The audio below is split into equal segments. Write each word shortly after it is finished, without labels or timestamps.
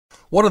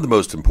One of the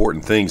most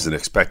important things an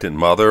expectant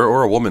mother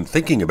or a woman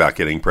thinking about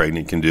getting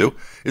pregnant can do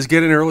is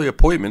get an early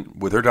appointment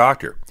with her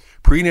doctor.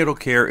 Prenatal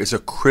care is a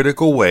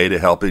critical way to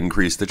help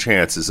increase the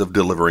chances of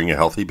delivering a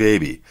healthy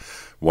baby.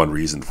 One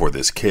reason for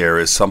this care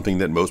is something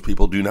that most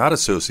people do not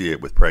associate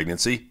with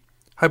pregnancy: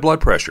 high blood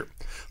pressure.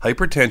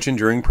 Hypertension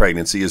during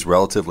pregnancy is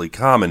relatively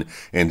common,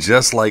 and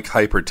just like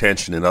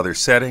hypertension in other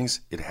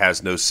settings, it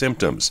has no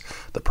symptoms.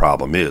 The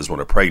problem is, when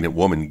a pregnant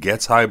woman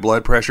gets high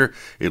blood pressure,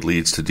 it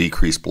leads to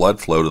decreased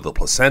blood flow to the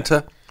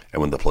placenta,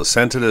 and when the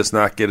placenta does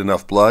not get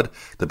enough blood,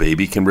 the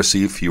baby can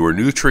receive fewer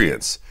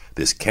nutrients.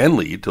 This can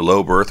lead to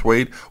low birth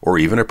weight or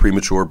even a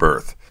premature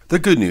birth. The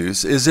good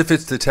news is if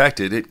it's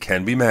detected, it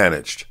can be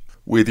managed.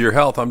 With your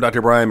health, I'm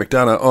Dr. Brian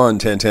McDonough on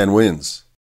 1010 Wins.